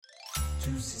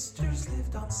Two sisters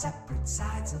lived on separate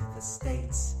sides of the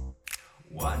states.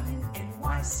 One in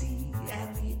NYC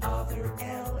and the other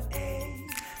LA.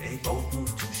 They both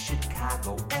moved to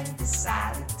Chicago and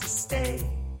decided to stay.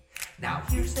 Now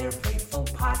here's their playful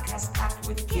podcast packed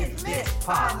with Get Lit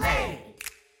Parlay.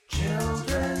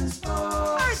 Children's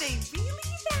books. Are they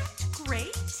really that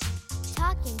great?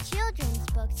 Talking Children's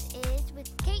Books is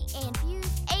with Kate and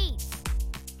Fuse 8.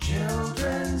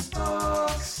 Children's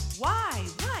books. Why,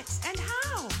 what, and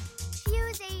how?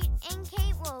 Fuse 8 and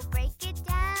Kate will break it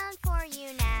down for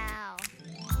you now.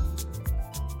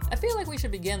 I feel like we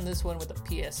should begin this one with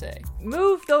a PSA.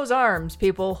 Move those arms,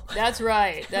 people. That's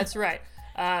right. That's right.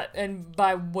 And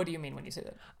by what do you mean when you say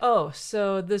that? Oh,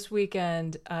 so this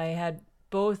weekend I had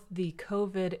both the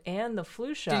COVID and the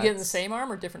flu shots. Did you get in the same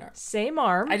arm or different arm? Same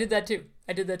arm. I did that too.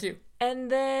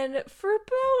 And then for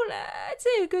about, I'd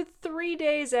say a good 3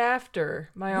 days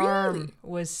after, my arm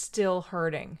was still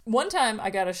hurting. One time I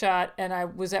got a shot and I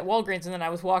was at Walgreens and then I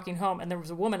was walking home and there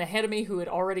was a woman ahead of me who had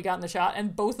already gotten the shot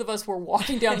and both of us were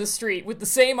walking down the street with the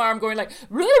same arm going like...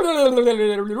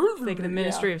 Like the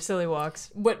Ministry of Silly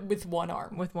Walks. But with one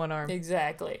arm. With one arm.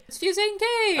 Exactly. It's Fuse 8 and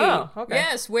Kate. Oh, okay.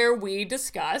 Yes, where we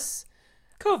discuss...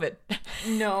 COVID.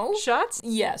 No. Shots?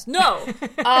 Yes. No.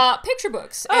 Picture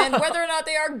books and whether or not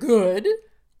they are good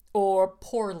or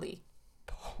poorly.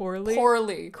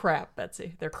 Poorly. Crap,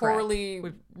 Betsy. They're crap. Poorly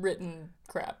written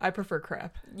crap. I prefer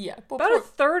crap. Yeah. About a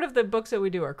third of the books that we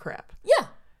do are crap. Yeah.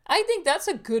 I think that's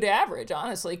a good average,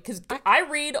 honestly, because I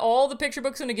read all the picture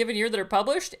books in a given year that are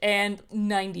published, and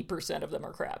 90% of them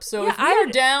are crap. So if we are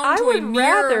down to a mere...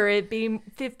 I would rather it be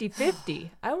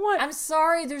 50-50. I'm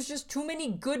sorry, there's just too many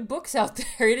good books out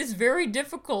there. It is very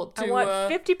difficult to... I want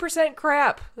 50%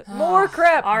 crap. More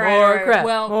crap. All right, more all right. crap.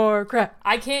 Well, more crap.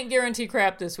 I can't guarantee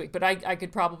crap this week, but I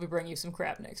could probably bring you some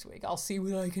crap next week. I'll see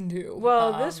what I can do.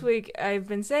 Well, this week, I've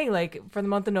been saying, like, for the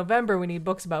month of November, we need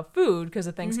books about food because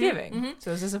of Thanksgiving.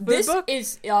 So is this a food book?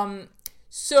 This is,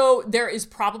 so there is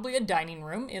probably a dining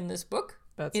room in this book.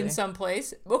 Betsy. In some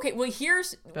place. Okay, well,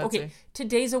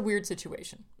 today's a weird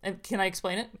situation. And can I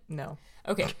explain it? No.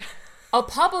 Okay. A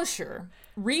publisher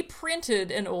reprinted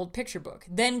an old picture book,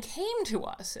 then came to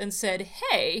us and said,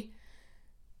 hey,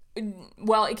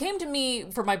 well, it came to me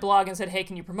for my blog and said, hey,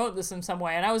 can you promote this in some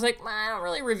way? And I was like, I don't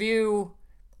really review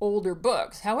older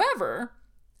books. However,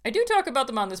 I do talk about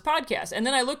them on this podcast. And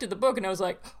then I looked at the book and I was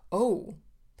like, oh,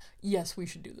 yes, we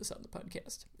should do this on the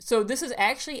podcast. So this is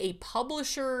actually a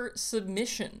publisher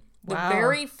submission. The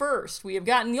very first we have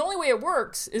gotten. The only way it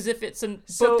works is if it's a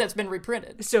book that's been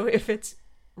reprinted. So if it's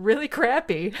really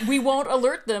crappy, we won't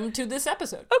alert them to this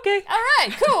episode. Okay. All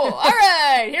right, cool. All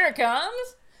right, here it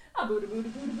comes.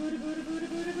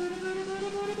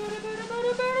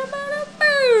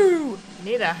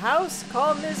 Need a house?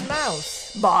 Call Ms.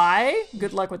 Mouse. By,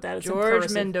 good luck with that. It's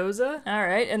George Mendoza. All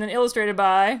right, and then illustrated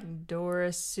by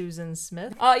Doris Susan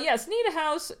Smith. Yes, Need a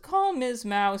House, Call Ms.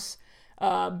 Mouse.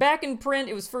 Back in print,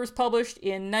 it was first published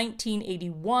in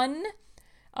 1981.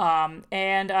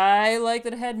 And I like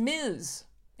that it had Ms.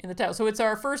 in the title. So it's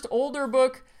our first older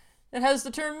book that has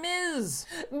the term Ms.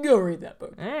 Go read that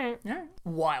book. All right.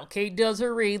 While Kate does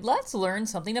her read, let's learn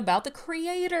something about the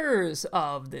creators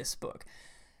of this book.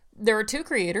 There are two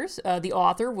creators. The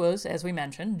author was, as we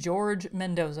mentioned, George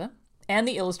Mendoza, and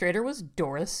the illustrator was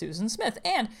Doris Susan Smith.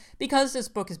 And because this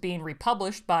book is being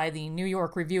republished by the New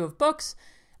York Review of Books,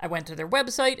 I went to their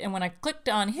website, and when I clicked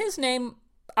on his name,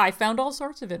 I found all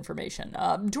sorts of information.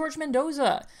 George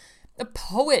Mendoza, a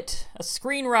poet, a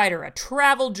screenwriter, a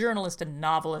travel journalist, a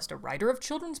novelist, a writer of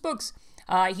children's books.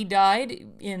 He died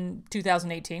in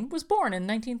 2018, was born in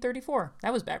 1934.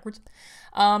 That was backwards.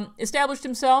 Established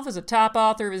himself as a top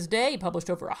author of his day. He published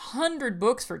over 100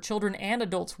 books for children and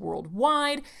adults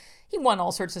worldwide. He won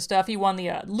all sorts of stuff. He won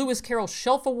the Lewis Carroll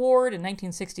Shelf Award in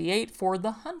 1968 for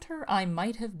The Hunter I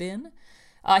Might Have Been.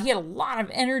 He had a lot of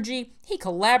energy. He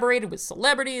collaborated with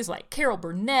celebrities like Carol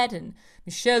Burnett and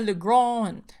Michel Legrand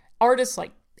and artists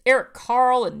like Eric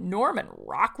Carle and Norman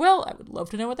Rockwell. I would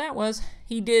love to know what that was.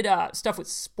 He did stuff with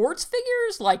sports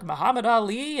figures like Muhammad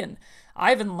Ali and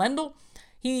Ivan Lendl.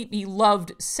 He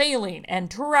loved sailing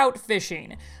and trout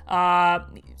fishing,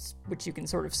 which you can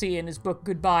sort of see in his book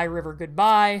Goodbye, River,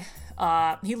 Goodbye.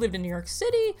 He lived in New York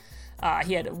City.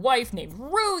 He had a wife named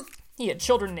Ruth. He had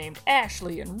children named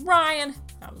Ashley and Ryan.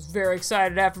 I was very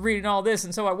excited after reading all this,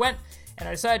 and so I went and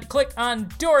I decided to click on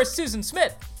Doris Susan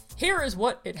Smith. Here is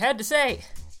what it had to say.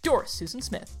 Doris Susan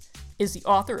Smith is the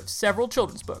author of several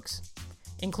children's books,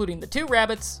 including The Two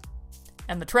Rabbits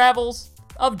and The Travels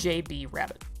of J.B.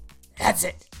 Rabbit. That's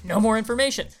it. No more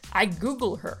information. I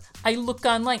Google her. I look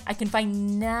online. I can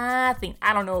find nothing.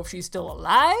 I don't know if she's still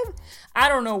alive. I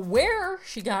don't know where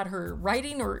she got her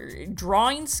writing or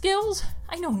drawing skills.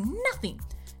 I know nothing.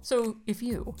 So if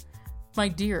you, my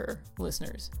dear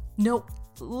listeners, know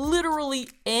literally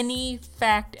any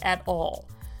fact at all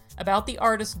about the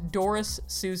artist Doris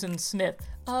Susan Smith,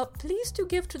 please do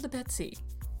give to the Betsy.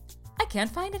 I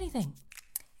can't find anything.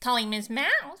 Calling Miss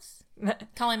Mouse.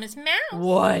 Calling Miss Mouse.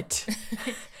 What?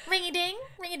 Ring-a-ding,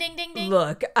 ring-a-ding-ding-ding.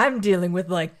 Look, I'm dealing with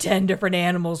like 10 different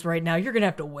animals right now. You're gonna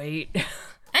have to wait.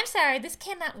 I'm sorry, this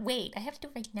cannot wait. I have to do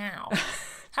it right now.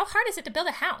 How hard is it to build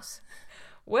a house?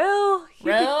 Well,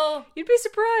 you'd be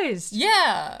surprised.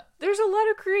 Yeah. There's a lot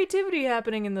of creativity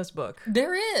happening in this book.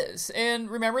 There is. And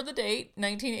remember the date,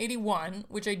 1981,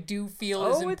 which I do feel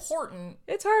is important.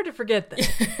 It's hard to forget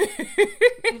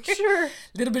that. Sure.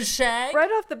 Little bit shy. Right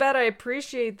off the bat, I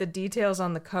appreciate the details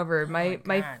on the cover.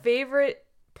 My favorite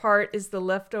part is the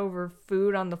leftover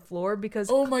food on the floor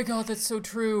because oh my god, that's so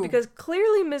true. Because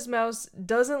clearly Ms. Mouse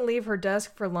doesn't leave her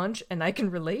desk for lunch, and I can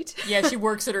relate. Yeah, she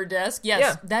works at her desk.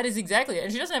 Yes, that is exactly it.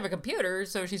 And she doesn't have a computer,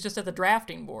 so she's just at the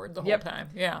drafting board the whole time.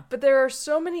 Yeah. But there are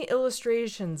so many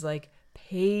illustrations, like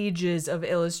pages of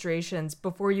illustrations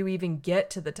before you even get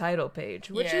to the title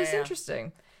page, which is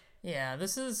interesting. Yeah,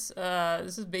 this is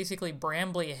basically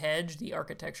Bramley Hedge, the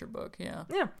architecture book. Yeah.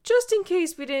 Yeah. Just in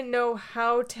case we didn't know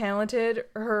how talented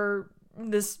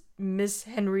this Miss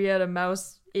Henrietta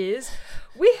Mouse is,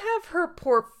 we have her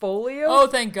portfolio. Oh,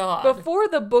 thank God! Before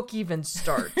the book even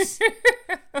starts. Though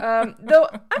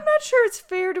I'm not sure it's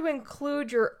fair to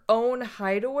include your own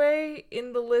hideaway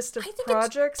in the list of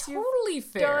projects it's totally you've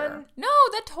fair. done. No,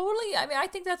 that totally. I mean, I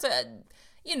think that's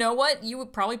you know what? You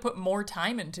would probably put more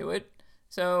time into it.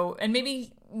 So, and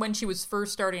maybe when she was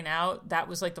first starting out, that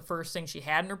was like the first thing she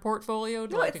had in her portfolio.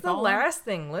 No, it's the last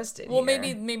thing listed. Well,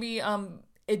 here. maybe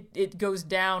it goes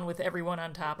down with everyone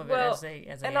on top of it as they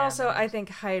and also I think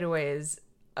hideaway is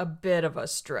a bit of a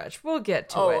stretch. We'll get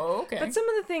to it. Okay. But some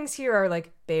of the things here are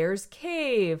like Bear's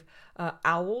Cave,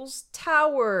 Owl's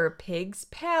Tower, Pig's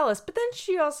Palace. But then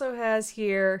she also has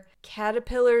here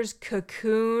Caterpillar's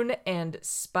Cocoon and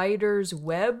Spider's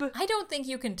Web. I don't think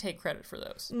you can take credit for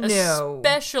those. No.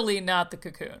 Especially not the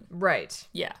cocoon. Right.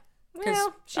 Yeah.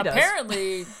 Well, she does.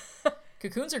 Apparently,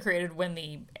 cocoons are created when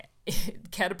the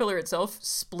caterpillar itself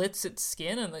splits its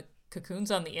skin and the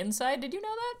cocoon's on the inside. Did you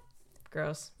know that?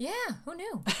 Gross. Yeah, who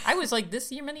knew? I was like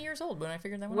many years old when I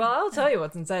figured that one out. Well, I'll tell you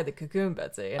what's inside the cocoon,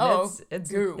 Betsy. And it's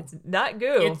goo. It's not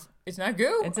goo. It's not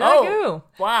goo? It's not goo.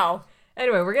 Wow.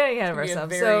 Anyway, we're getting ahead of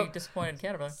ourselves. A very disappointed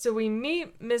caterpillar. So we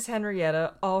meet Miss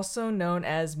Henrietta, also known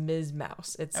as Ms.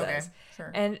 Mouse, it says. Okay,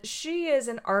 sure. And she is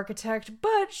an architect,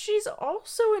 but she's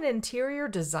also an interior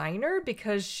designer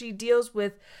because she deals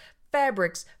with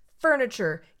fabrics,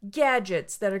 furniture,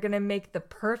 gadgets that are going to make the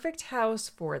perfect house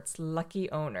for its lucky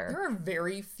owner. There are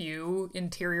very few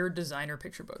interior designer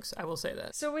picture books, I will say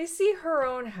that. So we see her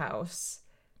own house.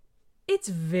 It's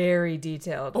very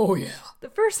detailed. Oh, yeah. The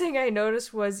first thing I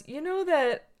noticed was, you know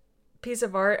that piece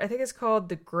of art? I think it's called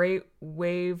The Great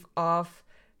Wave off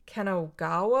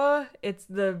Kanagawa. It's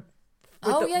the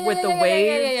wave.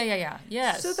 Yeah.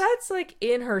 Yes. So that's like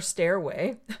in her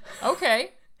stairway.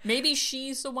 Okay. Maybe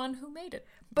she's the one who made it.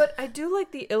 But I do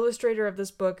like the illustrator of this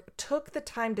book took the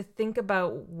time to think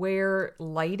about where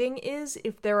lighting is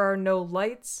if there are no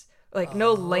lights, like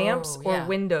no lamps or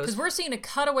windows. Because we're seeing a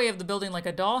cutaway of the building like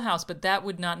a dollhouse, but that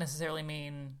would not necessarily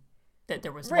mean that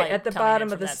there was light at the coming bottom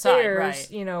in of the from that side, stairs.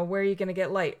 right. You know, where are you going to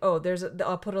get light? Oh,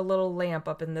 I'll put a little lamp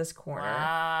up in this corner.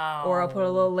 Wow. Or I'll put a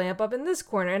little lamp up in this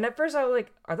corner. And at first I was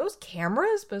like, are those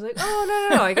cameras? But I was like, oh,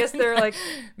 no. I guess they're like...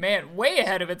 Man, way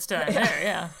ahead of its time there,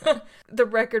 yeah. The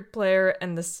record player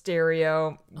and the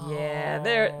stereo,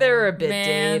 they're a bit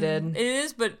dated. It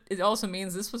is, but it also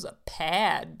means this was a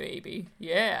pad, baby.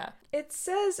 Yeah. It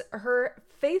says her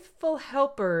faithful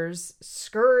helpers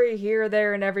scurry here,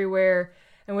 there, and everywhere,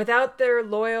 and without their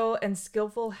loyal and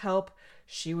skillful help,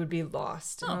 she would be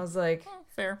lost. And I was like,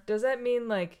 fair. Does that mean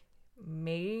like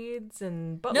maids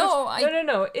and butlers?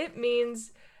 No. It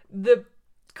means the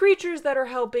creatures that are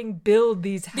helping build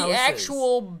these houses. The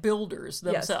actual builders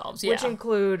themselves, which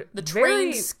include the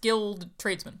trained, skilled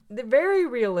tradesmen. The very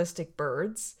realistic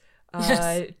birds,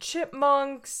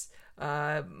 chipmunks,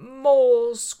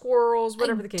 moles, squirrels,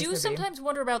 whatever the case may be. I do sometimes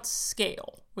wonder about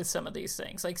scale with some of these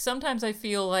things. Like, sometimes I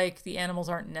feel like the animals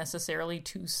aren't necessarily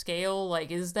to scale.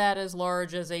 Like, is that as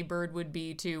large as a bird would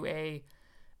be to a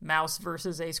mouse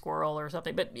versus a squirrel or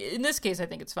something? But in this case, I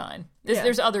think it's fine.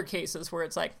 There's other cases where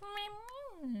it's like...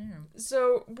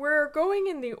 So we're going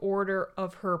in the order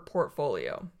of her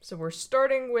portfolio. So we're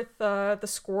starting with the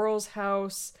squirrel's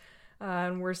house.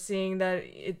 And we're seeing that,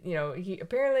 he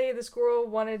apparently the squirrel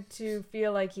wanted to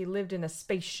feel like he lived in a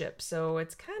spaceship. So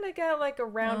it's kind of got like a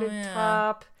rounded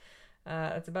top.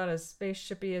 It's about as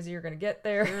spaceshipy as you're going to get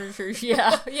there. Sure.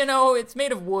 Yeah. It's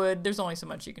made of wood. There's only so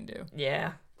much you can do.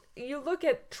 Yeah. You look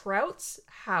at Trout's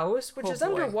house, which is boy.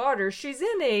 underwater. She's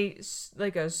in a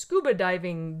scuba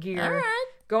diving gear. All right.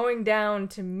 Going down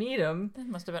to meet him. That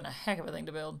must have been a heck of a thing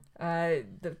to build.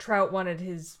 The Trout wanted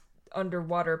his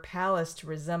underwater palace to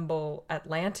resemble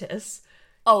Atlantis.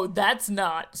 Oh, that's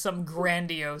not some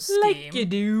grandiose scheme. Like you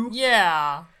do.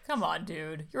 Yeah. Come on,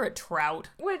 dude. You're a trout.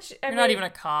 Which, You're not even a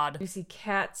cod. You see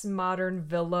Cat's modern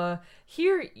villa.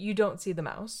 Here, you don't see the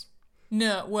mouse.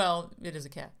 No, well, it is a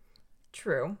cat.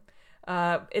 True.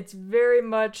 It's very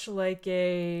much like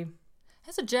a...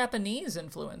 Has a Japanese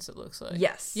influence, it looks like.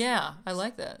 Yes. Yeah, I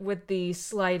like that. With the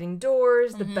sliding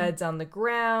doors, the beds on the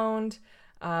ground.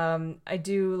 I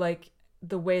do like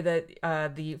the way that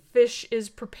the fish is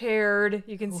prepared.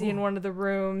 You can see in one of the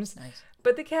rooms. Nice.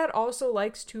 But the cat also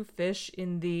likes to fish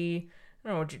in the... I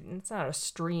don't know, it's not a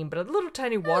stream, but a little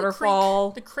tiny waterfall.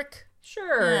 The creek.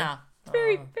 Sure. Yeah. It's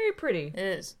very, very pretty. It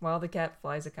is. While the cat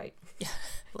flies a kite.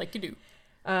 Like you do.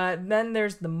 Then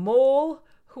there's the mole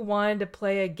who wanted to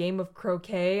play a game of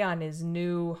croquet on his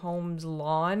new home's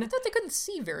lawn. I thought they couldn't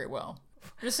see very well.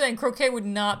 I'm just saying, croquet would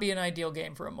not be an ideal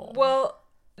game for a mole. Well,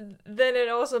 then it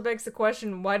also begs the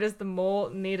question, why does the mole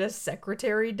need a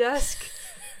secretary desk?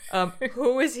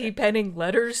 Who is he penning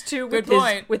letters to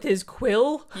with his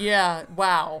quill? Yeah,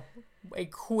 wow. A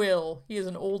quill. He is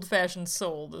an old-fashioned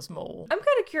soul, this mole. I'm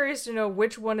kind of curious to know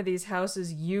which one of these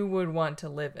houses you would want to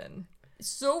live in.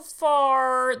 So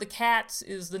far, the cat's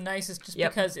is the nicest just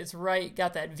because it's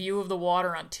got that view of the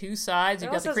water on two sides.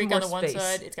 You've got the creek on the one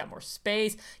side. It's got more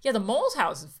space. Yeah, the mole's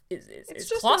house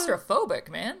is claustrophobic,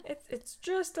 man. It's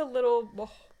just a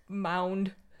little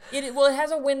mound. It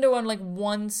has a window on like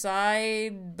one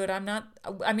side, but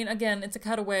again, it's a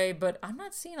cutaway, but I'm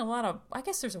not seeing a lot of, I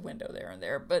guess there's a window there and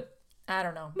there, but I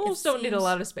don't know. Moles don't need a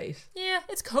lot of space. Yeah,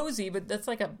 it's cozy, but that's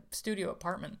like a studio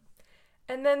apartment.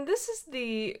 And then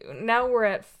now we're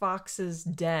at Fox's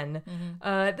Den.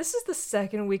 Mm-hmm. This is the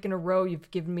second week in a row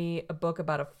you've given me a book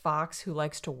about a fox who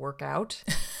likes to work out.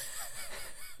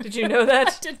 Did you know that?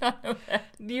 I did not know that.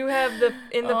 You have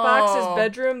in the fox's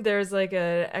bedroom, there's like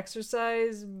a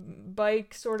exercise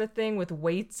bike sort of thing with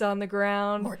weights on the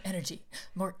ground. More energy,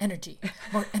 more energy,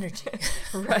 more energy.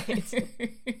 Right.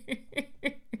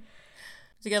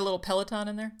 Does he got a little Peloton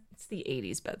in there? It's the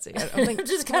 80s, Betsy. I don't think.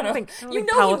 Just kind of. You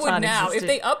know, Peloton he would now. existed.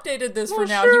 If they updated this for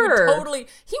now, sure.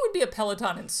 he would be a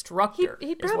Peloton instructor.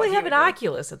 He'd probably have an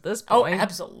Oculus at this Oh, point.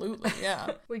 absolutely,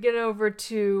 yeah. We get over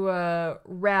to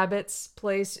Rabbit's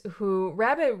place,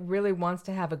 Rabbit really wants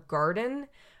to have a garden,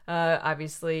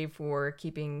 obviously for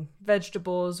keeping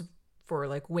vegetables for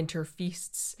like winter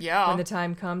feasts when the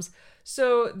time comes.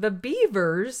 So the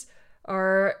beavers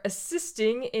are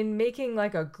assisting in making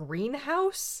like a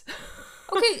greenhouse.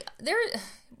 Okay,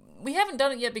 we haven't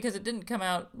done it yet because it didn't come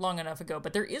out long enough ago,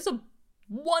 but there is a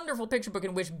wonderful picture book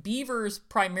in which beavers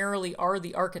primarily are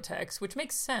the architects, which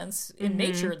makes sense. In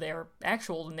nature, they're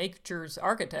actual nature's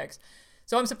architects.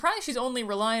 So I'm surprised she's only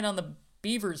relying on the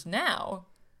beavers now,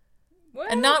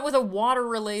 and not with a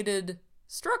water-related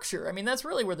structure. I mean, that's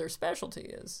really where their specialty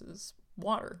is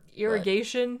water.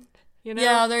 Irrigation. You know?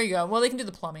 Yeah, there you go. Well, they can do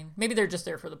the plumbing. Maybe they're just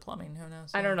there for the plumbing. Who knows?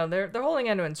 I don't know. They're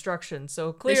holding on to instructions,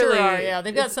 so They clearly, sure are, yeah.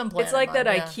 They've got some plan. It's like in that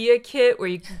mind, IKEA kit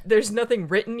where there's nothing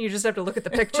written. You just have to look at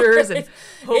the pictures and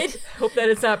hope that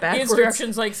it's not The backwards.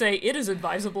 instructions say it is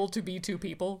advisable to be two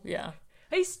people. Yeah.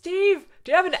 Hey, Steve,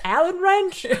 do you have an Allen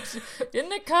wrench?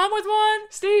 Didn't it come with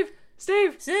one? Steve.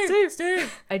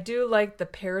 Steve. I do like the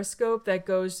periscope that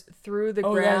goes through the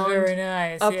Oh, ground. that's very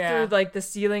nice. Up yeah. through like the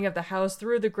ceiling of the house,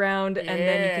 through the ground, and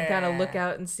then you can kind of look Yeah.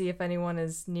 out and see if anyone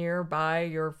is nearby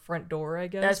your front door, I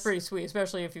guess. That's pretty sweet,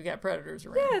 especially if you've got predators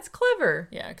around. Yeah, it's clever.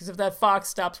 Yeah, because if that fox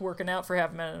stops working out for half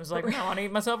a minute, it was like, no, I want to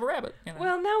eat myself a rabbit. You know?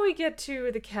 Well, now we get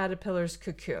to the caterpillar's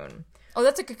cocoon. Oh,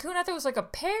 that's a cocoon? I thought it was like a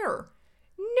pear.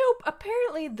 Nope,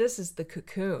 apparently this is the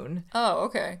cocoon. Oh,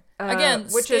 okay. Again,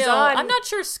 which scale, is on- I'm not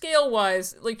sure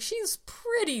scale-wise. Like, she's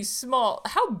pretty small.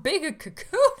 How big a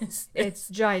cocoon is this? It's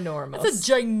ginormous. It's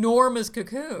a ginormous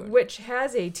cocoon. Which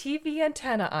has a TV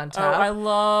antenna on Oh, top. I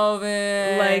love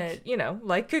it.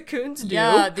 Like cocoons do.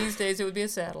 Yeah, these days it would be a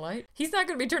satellite. He's not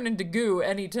going to be turned into goo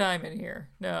anytime in here.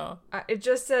 No. It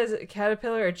just says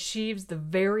caterpillar achieves the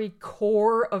very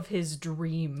core of his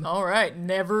dream. All right,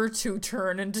 never to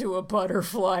turn into a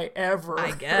butterfly ever.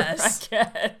 I guess.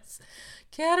 I guess.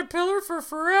 Caterpillar for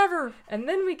forever. And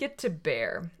then we get to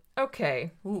Bear.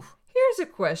 Okay, Oof. here's a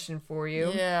question for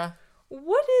you. Yeah.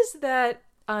 What is that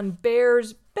on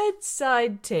Bear's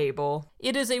bedside table.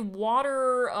 It is a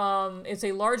water, it's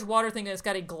a large water thing that's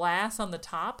got a glass on the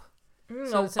top.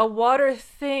 So it's A water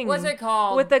thing. What's it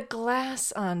called? With a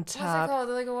glass on What's it top. called?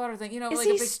 Like a water thing. You know, Is like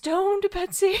he a big... stoned,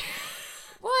 Betsy?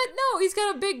 What? No, he's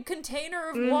got a big container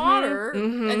of water,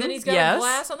 and then he's got a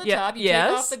glass on the top. You take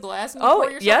off the glass and you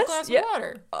pour yourself a glass of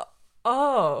water.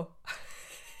 Oh.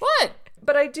 What?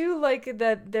 But I do like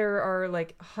that there are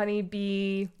like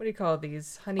honeybee. What do you call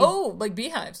these? Honey. Oh, like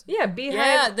beehives. Yeah, beehives.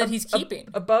 Yeah, that he's keeping.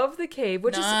 Above the cave,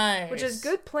 which Nice. is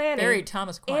good planning. Very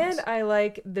Thomas Aquinas. And I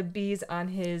like the bees on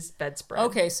his bedspread.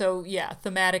 Okay, so yeah,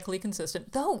 thematically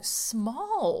consistent. Though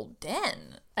small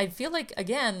den. I feel like,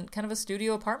 again, kind of a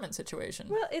studio apartment situation.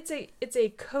 Well, it's a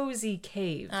cozy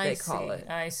cave, they call it.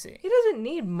 I see. He doesn't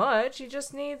need much. He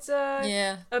just needs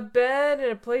a bed and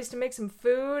a place to make some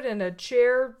food and a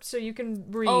chair so you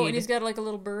can read. Oh, and he's got like a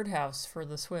little birdhouse for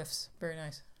the Swifts. Very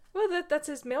nice. Well, that's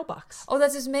his mailbox. Oh,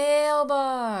 that's his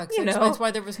mailbox. You That know. explains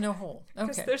why there was no hole.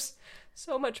 Because Okay. there's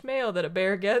so much mail that a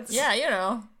bear gets. Yeah, you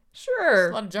know. Sure.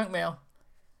 A lot of junk mail.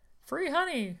 Free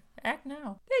honey. Act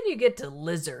now. Then you get to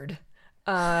Lizard,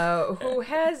 who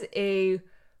has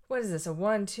what is this? A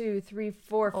 1, 2, 3,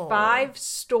 4,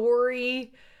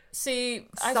 5-story. See,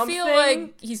 I Something? feel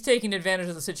like he's taking advantage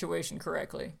of the situation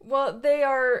correctly. Well, they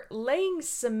are laying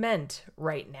cement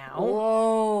right now.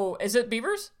 Whoa. Is it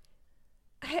beavers?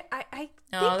 I think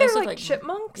those they're look like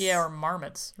chipmunks. Yeah, or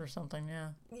marmots or something, yeah.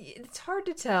 It's hard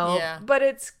to tell. Yeah. But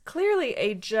it's clearly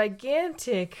a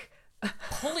gigantic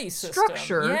Pulley system.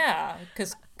 structure. Yeah,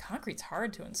 because concrete's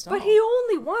hard to install. But he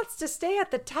only wants to stay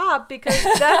at the top because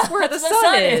that's where the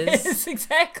sun is.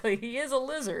 Exactly. He is a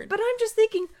lizard. But I'm just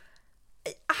thinking,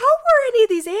 how were any of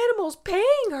these animals paying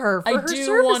her for her do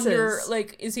services? wonder,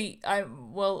 like, is he?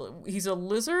 He's a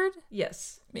lizard.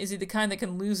 Yes. Is he the kind that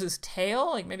can lose his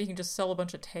tail? Like, maybe he can just sell a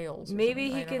bunch of tails. Or Maybe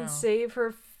something. he I don't can know. save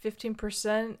her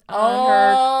 15% on Oh,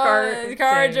 her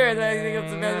car insurance. thing. I think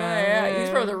it's the best. Yeah, he's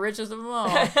probably the richest of them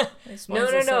all.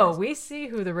 No. We see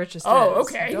who the richest Oh, is.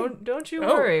 okay. Don't you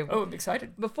worry. Oh, I'm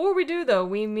excited. Before we do, though,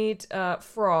 we meet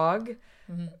Frog.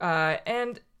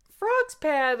 And Frog's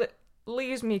pad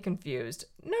leaves me confused.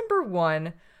 Number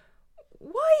one,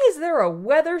 why is there a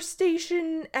weather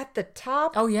station at the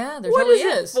top? Oh, yeah, there What totally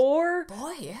is it for?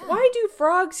 Boy, yeah. Why do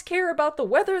frogs care about the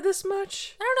weather this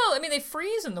much? I don't know. I mean, they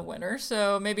freeze in the winter,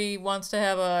 so maybe he wants to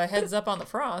have a heads up on the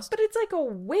frost. But it's like a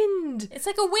wind. It's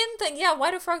like a wind thing. Yeah,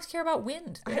 why do frogs care about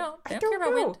wind? They don't. They I don't care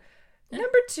about know. wind.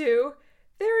 Number two,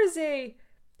 there is a,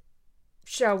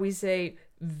 shall we say,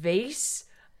 vase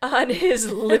on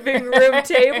his living room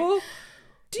table.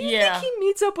 Do you think he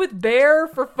meets up with Bear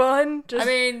for fun? I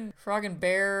mean, frog and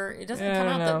bear, it doesn't come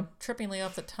out know. trippingly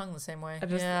off the tongue the same way.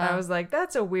 I was like,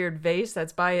 that's a weird vase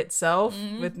that's by itself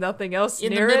with nothing else in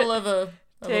the near middle it. of a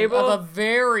table. of a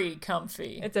very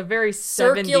comfy. It's a very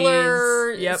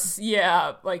circular. 70s. Yep.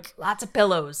 Yeah, like Lots of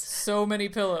pillows. so many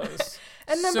pillows.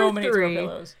 And number so many throw three,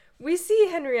 pillows. we see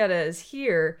Henrietta is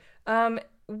here.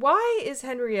 Why is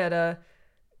Henrietta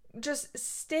just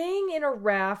staying in a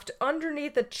raft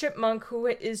underneath a chipmunk who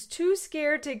is too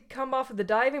scared to come off of the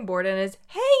diving board and is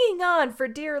hanging on for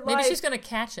dear life? Maybe she's gonna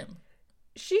catch him.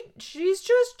 She's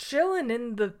just chilling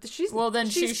in the. Well, then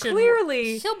she's she should.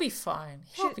 clearly. He'll be fine.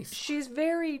 He'll be fine. She's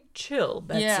very chill,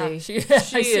 Betsy. Yeah, she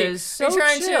I see. is so you're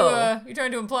trying chill. you're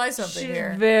trying to imply something She's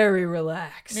here. very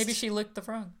relaxed. Maybe she licked the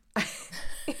frog.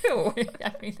 Ew.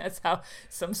 I mean, that's how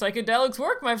some psychedelics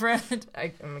work, my friend.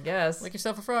 I guess. Lick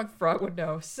yourself a frog. Frog would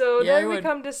know. So Yeah, then I we would.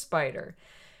 come to Spider.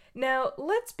 Now,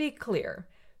 let's be clear.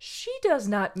 She does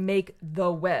not make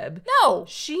the web. No.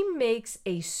 She makes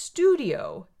a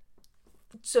studio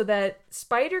so that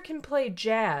Spider can play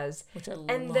jazz Which I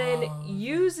and then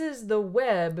uses the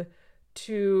web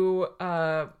to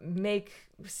make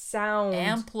sound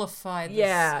Amplify the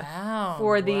sound.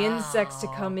 for the Wow. insects to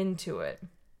come into it.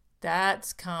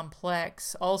 That's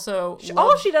complex. Also,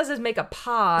 All she does is make a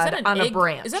pod on a egg,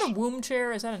 branch. Is that a womb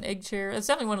chair? Is that an egg chair? It's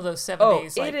definitely one of those 70s,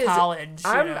 Oh, like it is. college.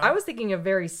 you know. I was thinking a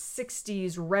very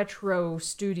 60s retro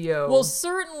studio. Well,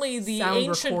 certainly the sound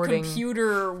ancient recording.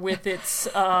 computer with its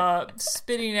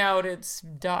spitting out its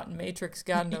dot matrix,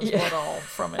 God knows what all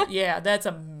from it. Yeah, that's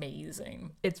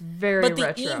amazing. It's very But the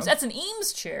retro. Eames, that's an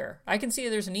Eames chair. I can see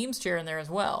there's an Eames chair in there as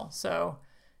well. So,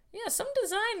 yeah, some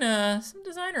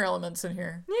designer elements in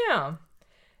here. Yeah.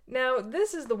 Now,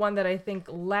 this is the one that I think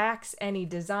lacks any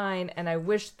design, and I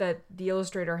wish that the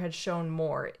illustrator had shown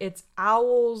more. It's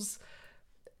owls.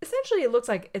 Essentially, it looks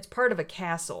like it's part of a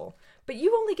castle, but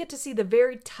you only get to see the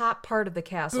very top part of the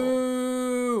castle.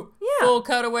 Ooh. Yeah. Full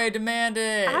cutaway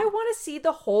demanded. I want to see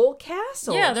the whole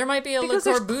castle. Yeah, there might be a Le Because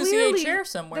there's Corbusier clearly- chair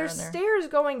somewhere there's in there. stairs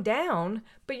going down,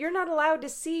 but you're not allowed to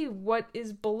see what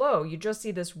is below. You just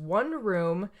see this one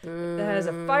room that has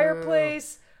a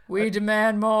fireplace, We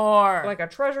demand more. like a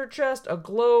treasure chest, a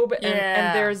globe, and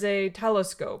Yeah. there's a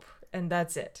telescope, and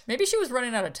that's it. Maybe she was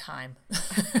running out of time.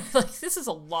 Like, this is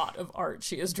a lot of art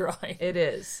she is drawing. It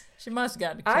is. She must have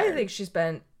gotten I tired. think she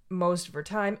spent most of her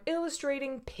time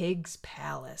illustrating Pig's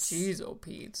Palace. Jeez, oh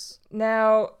Pete's.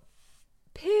 Now,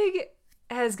 Pig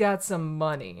has got some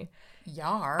money.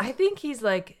 Yar. I think he's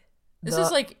like... This the-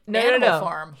 is like no, Animal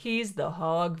Farm. He's the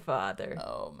hog father.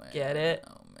 Oh, man. Get it?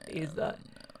 Oh, man.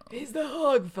 He's the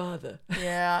hog father.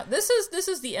 Yeah, this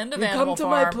is the end of You Animal come to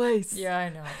Farm. my place. Yeah, I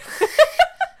know.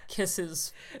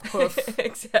 Kisses. Hoof.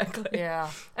 Exactly. Yeah.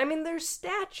 I mean, there's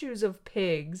statues of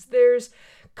pigs. There's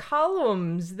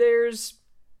columns. There's...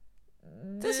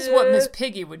 This is what Miss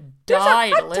Piggy would There's a die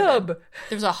to hot live in. tub.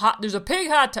 There's a pig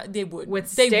hot tub. They would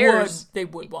With they stairs They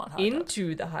would want hot tubs.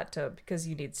 into the hot tub because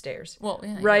you need stairs. Well,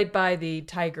 yeah, Right by the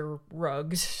tiger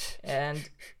rug. And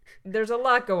there's a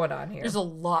lot going on here. There's a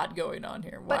lot going on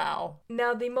here. Wow.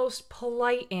 Now, the most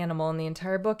polite animal in the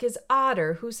entire book is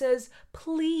Otter, who says,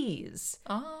 please.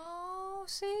 Oh,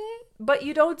 see? But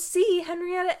you don't see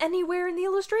Henrietta anywhere in the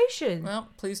illustration. Well,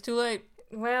 please too late.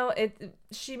 Well,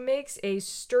 she makes a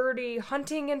sturdy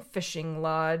hunting and fishing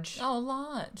lodge. Oh,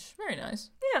 lodge. Very nice.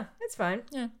 Yeah, it's fine.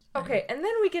 Yeah. Okay, and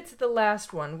then we get to the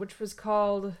last one, which was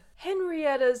called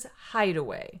Henrietta's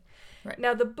Hideaway. Right.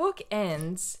 Now, the book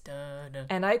ends, Da, da.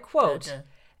 and I quote, Da, da,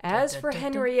 as da, for da, da.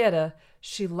 Henrietta,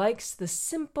 she likes the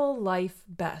simple life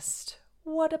best.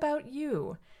 What about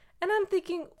you? And I'm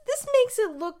thinking, this makes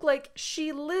it look like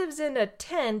she lives in a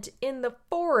tent in the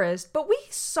forest, but we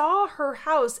saw her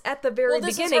house at the very Well,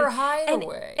 this is beginning. her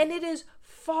hideaway. And it is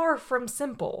far from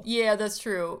simple. Yeah, that's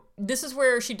true. This is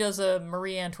where she does a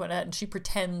Marie Antoinette and she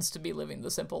pretends to be living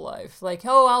the simple life. Like,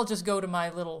 oh, I'll just go to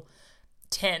my little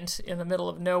tent in the middle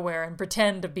of nowhere and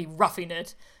pretend to be roughing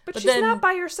it. But she's then, not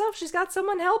by herself. She's got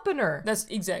someone helping her. That's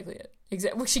exactly it.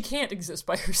 Well, she can't exist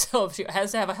by herself. She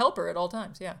has to have a helper at all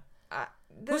times, yeah.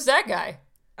 Who's that guy?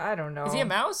 I don't know. Is he a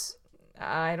mouse?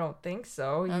 I don't think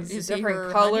so. He's is a he different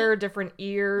her color, honey? different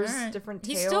ears, All right. different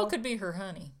He tail. still could be her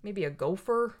honey. Maybe a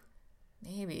gopher.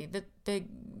 Maybe. Big,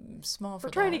 small for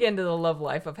We're trying to that. get into the love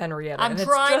life of Henrietta. I'm and it's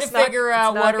trying to just not- figure it's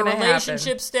out not what her gonna happen.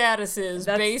 relationship status is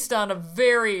That's- based on a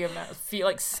very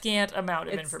scant amount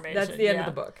of It's- information. That's the end yeah.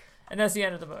 of the book. And that's the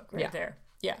end of the book right Yeah. there.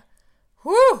 Yeah.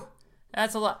 Whew!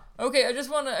 That's a lot. Okay, I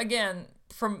just want to, again,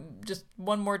 from just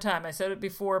one more time, I said it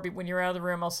before, but when you're out of the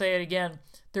room, I'll say it again.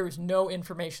 There is no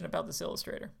information about this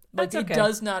illustrator. Like, That's okay. it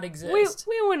does not exist.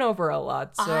 We went over a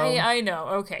lot, so... I know.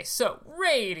 Okay, so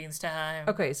ratings time.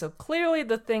 Okay, so clearly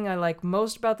the thing I like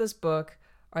most about this book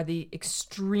are the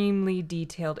extremely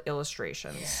detailed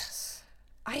illustrations. Yes.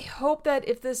 I hope that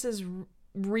if this is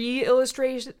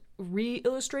re-illustrated,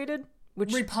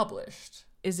 which Republished.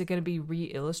 is it going to be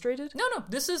re-illustrated? No,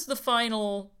 this is the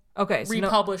final Okay, so no-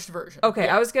 republished version. okay,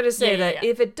 Yeah. I was going to say Yeah, that yeah.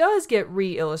 if it does get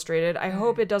re-illustrated, I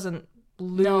hope it doesn't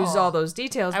lose No. all those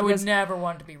details. I would because, never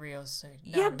want to be reillustrated.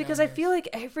 yeah, because I feel like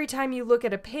every time you look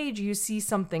at a page, you see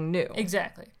something new.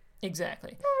 Exactly.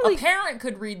 Exactly. really- A parent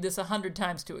could read this 100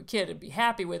 times to a kid and be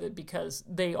happy with it because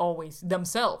they always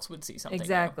themselves would see something. new.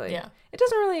 Exactly. Yeah. It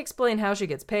doesn't really explain how she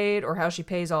gets paid or how she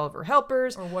pays all of her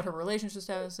helpers, Or what her relationship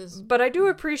status is. but I do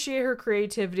appreciate her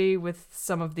creativity with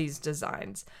some of these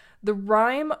designs. The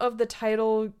rhyme of the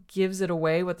title gives it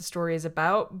away what the story is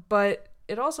about, but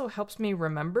it also helps me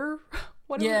remember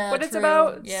what it's true.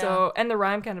 about. Yeah. So, and the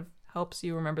rhyme kind of helps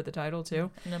you remember the title too.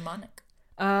 Mnemonic.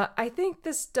 I think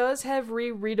this does have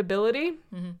rereadability,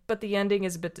 Mm-hmm. but the ending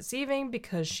is a bit deceiving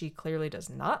because she clearly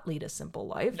does not lead a simple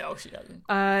life. No, she doesn't.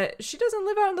 She doesn't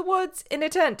live out in the woods in a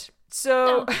tent.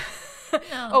 So,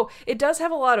 oh, it does have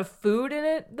a lot of food in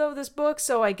it, though, this book.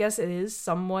 So I guess it is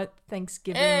somewhat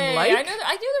Thanksgiving-like. Hey, I knew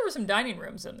there were some dining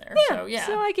rooms in there. So, yeah.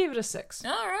 So I gave it a 6.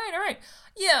 All right.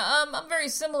 Yeah, I'm very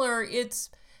similar.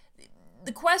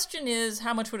 The question is,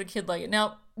 how much would a kid like it?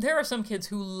 Now, there are some kids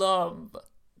who love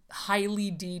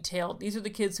highly detailed. These are the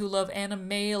kids who love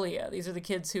Animalia. These are the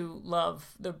kids who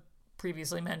love the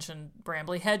previously mentioned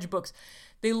Bramley Hedge books.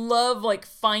 They love, like,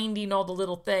 finding all the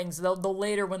little things. They'll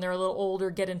later, when they're a little older,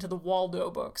 get into the Waldo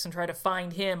books and try to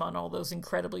find him on all those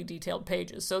incredibly detailed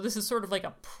pages. So this is sort of like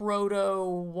a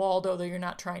proto-Waldo, though you're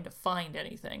not trying to find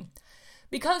anything.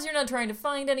 Because you're not trying to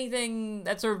find anything,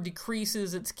 that sort of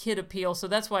decreases its kid appeal, so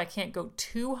that's why I can't go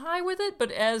too high with it,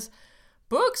 but as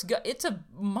books go, it's a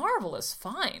marvelous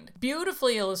find.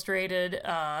 Beautifully illustrated,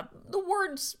 the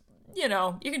words you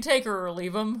know, you can take her or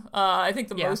leave him. I think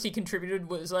the Yeah. most he contributed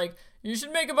was like, you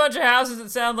should make a bunch of houses that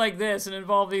sound like this and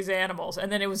involve these animals.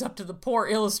 And then it was up to the poor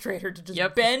illustrator to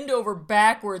just bend over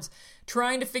backwards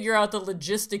trying to figure out the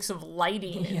logistics of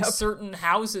lighting in certain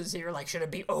houses. You're like, should it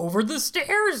be over the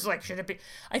stairs? Like, should it be?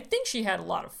 I think she had a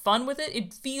lot of fun with it.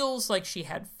 It feels like she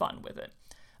had fun with it.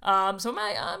 So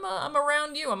I'm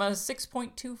around you. I'm a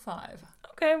 6.25.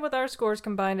 Okay, with our scores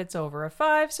combined, it's over a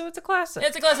 5, so it's a classic.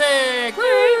 It's a classic.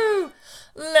 Woo!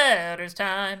 Letters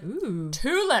time. Ooh.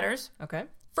 2 letters. Okay.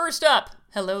 First up,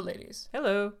 hello, ladies.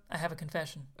 Hello. I have a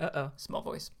confession. Uh-oh. Small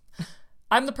voice.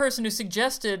 I'm the person who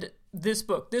suggested this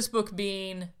book. This book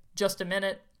being Just a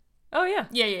Minute. Oh, yeah.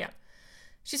 Yeah.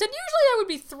 She said, usually I would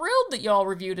be thrilled that y'all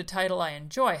reviewed a title I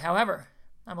enjoy. However,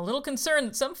 I'm a little concerned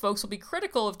that some folks will be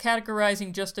critical of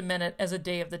categorizing Just a Minute as a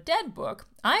Day of the Dead book.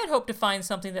 I had hoped to find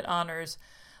something that honors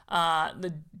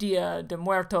the Dia de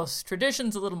Muertos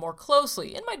traditions a little more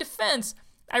closely. In my defense,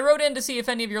 I wrote in to see if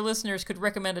any of your listeners could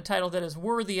recommend a title that is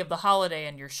worthy of the holiday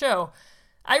in your show.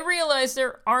 I realize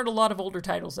there aren't a lot of older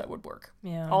titles that would work.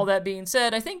 Yeah. All that being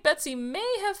said, I think Betsy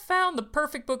may have found the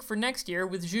perfect book for next year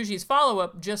with Juji's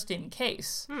follow-up, Just in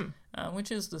Case,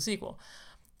 which is the sequel.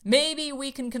 Maybe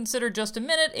we can consider Just a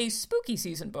Minute a spooky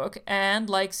season book, and,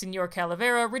 like Senor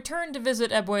Calavera, return to visit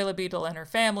Abuela Beetle and her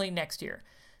family next year.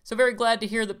 So very glad to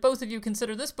hear that both of you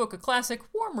consider this book a classic.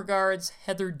 Warm regards,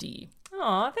 Heather D.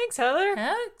 Aw, thanks, Heather.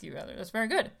 Thank you, Heather. That's very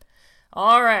good.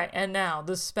 All right, and now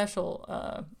the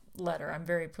special letter. I'm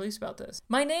very pleased about this.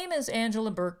 My name is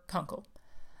Angela Burke Kunkel,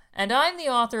 and I'm the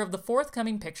author of the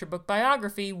forthcoming picture book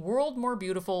biography, World More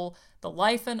Beautiful, The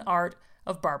Life and Art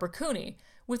of Barbara Cooney,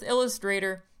 with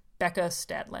illustrator Becca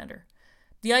Stadlander.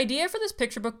 The idea for this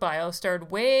picture book bio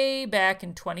started way back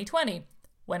in 2020,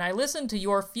 when I listened to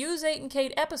your Fuse 8 and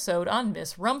Kate episode on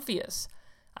Miss Rumphius.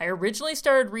 I originally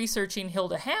started researching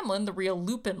Hilda Hamlin, the real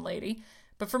Lupin lady,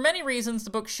 but for many reasons the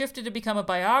book shifted to become a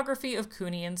biography of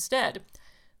Cooney instead.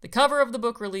 The cover of the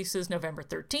book releases November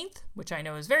 13th, which I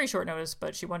know is very short notice,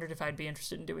 but she wondered if I'd be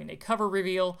interested in doing a cover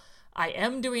reveal. I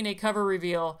am doing a cover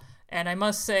reveal, and I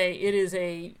must say it is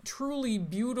a truly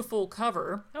beautiful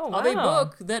cover of a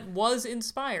book that was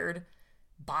inspired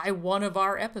by one of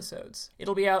our episodes.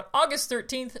 It'll be out August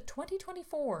 13th,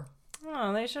 2024.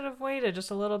 Oh, they should have waited just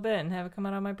a little bit and have it come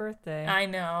out on my birthday. I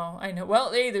know.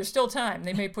 Well, hey, there's still time.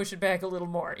 They may push it back a little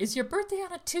more. Is your birthday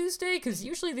on a Tuesday? Because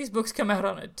usually these books come out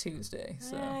on a Tuesday.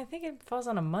 So I think it falls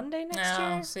on a Monday next year.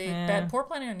 No, see, poor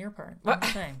planning on your part. I'm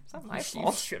just saying. It's not my You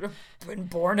fault. should have been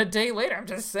born a day later. I'm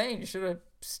just saying. You should have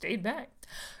stayed back.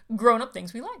 Grown-up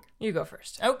things we like. You go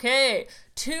first. Okay,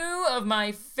 2 of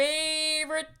my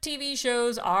favorite TV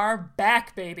shows are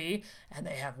back, baby, and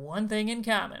they have one thing in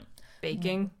common.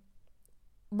 Baking.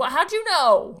 Well, how'd you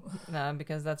know?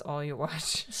 Because that's all you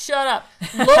watch. Shut up.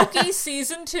 Loki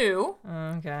Season 2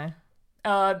 Okay.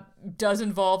 does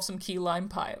involve some key lime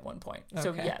pie at one point.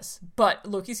 So Okay. yes. But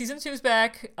Loki Season 2 is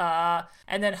back.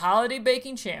 And then Holiday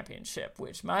Baking Championship,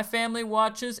 which my family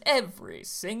watches every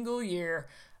single year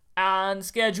on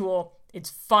schedule. It's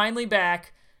finally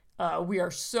back. We are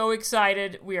so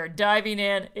excited. We are diving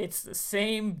in. It's the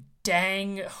same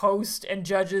dang host and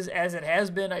judges as it has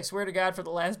been, I swear to God, for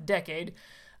the last decade.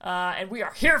 And we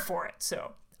are here for it.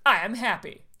 So I am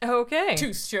happy. Okay.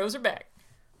 2 shows are back.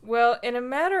 Well, in a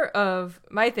matter of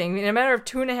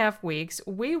 2.5 weeks,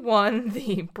 we won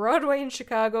the Broadway in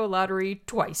Chicago lottery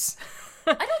twice.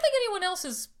 I don't think anyone else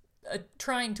is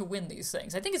trying to win these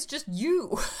things. I think it's just you.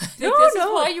 I think No, this no.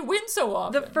 is why you win so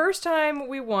often. The first time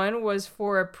we won was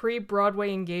for a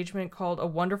pre-Broadway engagement called A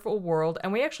Wonderful World,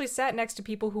 and we actually sat next to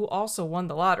people who also won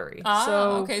the lottery.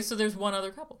 Okay, so there's one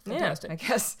other couple. Fantastic. Yeah, I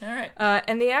guess. All right.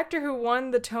 And the actor who won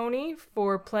the Tony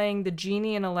for playing the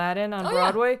genie in Aladdin on yeah.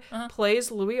 Broadway plays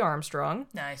Louis Armstrong.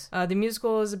 Nice. The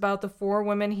musical is about the 4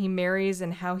 women he marries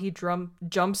and how he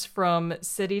jumps from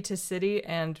city to city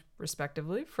and,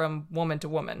 respectively, from woman to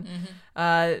woman.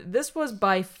 This was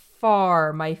by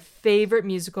far my favorite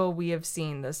musical we have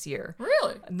seen this year.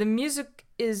 Really? The music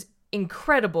is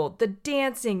incredible. The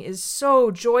dancing is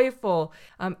so joyful.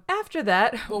 After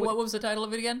that... Well, what was the title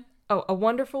of it again? Oh, A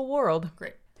Wonderful World.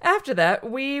 Great. After that,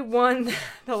 we won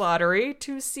the lottery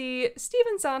to see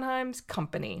Stephen Sondheim's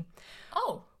Company,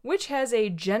 Oh, which has a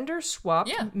gender-swapped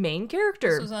Yeah. main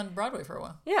character. this was on Broadway for a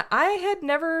while. Yeah, I had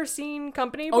never seen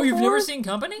Company before. Oh, you've never seen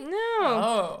Company? No.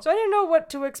 Oh. So I didn't know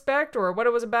what to expect or what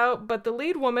it was about, but the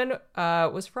lead woman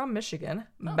was from Michigan,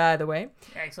 by the way,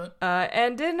 Excellent.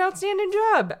 and did an outstanding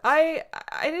job. I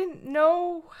didn't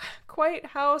know quite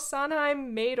how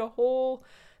Sondheim made a whole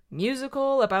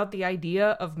musical about the idea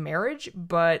of marriage,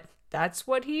 but that's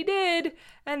what he did,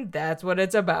 and that's what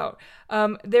it's about.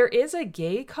 There is a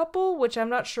gay couple, which I'm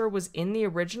not sure was in the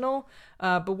original,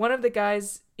 but one of the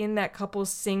guys in that couple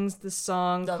sings the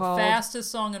song called... The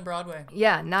fastest song in Broadway.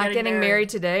 Yeah, Not Getting Married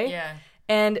Today. Yeah.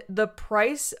 And the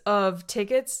price of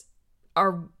tickets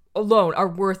are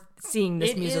worth seeing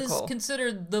this musical. It is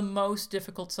considered the most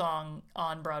difficult song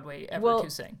on Broadway ever to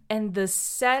sing. And the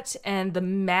set and the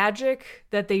magic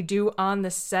that they do on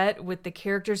the set with the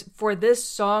characters for this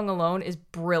song alone is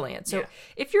brilliant. So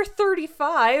if you're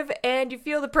 35 and you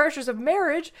feel the pressures of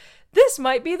marriage, this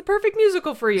might be the perfect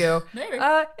musical for you. Maybe.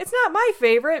 It's not my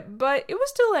favorite, but it was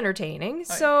still entertaining.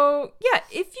 So yeah,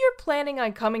 if you're planning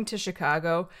on coming to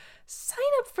Chicago, sign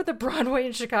up for the Broadway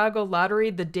in Chicago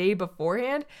lottery the day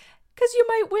beforehand, because you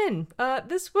might win.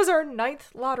 This was our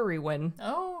 9th lottery win.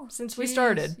 Oh, since we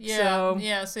started. Yeah, so.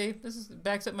 yeah. See, this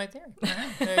backs up my theory. All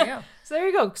right, there you go. So there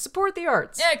you go. Support the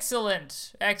arts.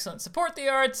 Excellent. Support the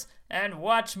arts and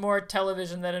watch more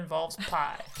television that involves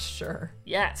pie. Sure.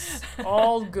 Yes,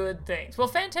 all good things. Well,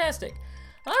 fantastic.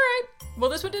 All right. Well,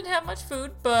 this one didn't have much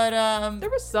food, but there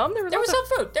was some. There was some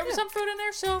food. There was some food in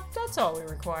there, so that's all we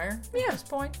require at this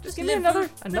point. Just give me another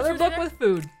book with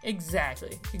food.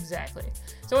 Exactly.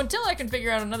 So until I can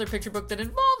figure out another picture book that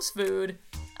involves food,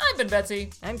 I've been Betsy.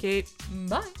 I'm Kate.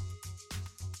 Bye.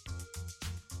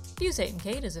 Fuse 8 and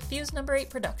Kate is a Fuse number 8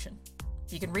 production.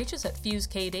 You can reach us at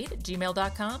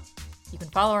fusekate@gmail.com. You can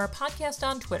follow our podcast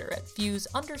on Twitter at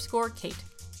Fuse_Kate.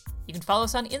 You can follow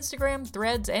us on Instagram,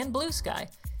 Threads, and Blue Sky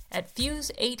at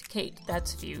Fuse8Kate.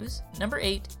 That's Fuse, number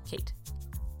 8, Kate.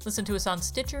 Listen to us on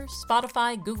Stitcher,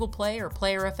 Spotify, Google Play, or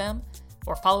Player FM,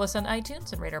 or follow us on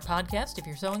iTunes and rate our podcast if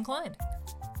you're so inclined.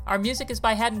 Our music is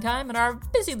by Haddon-Kime, and our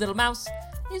busy little mouse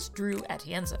is Drew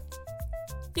Atienza.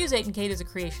 Fuse 8 and Kate is a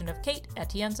creation of Kate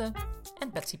Atienza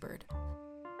and Betsy Bird.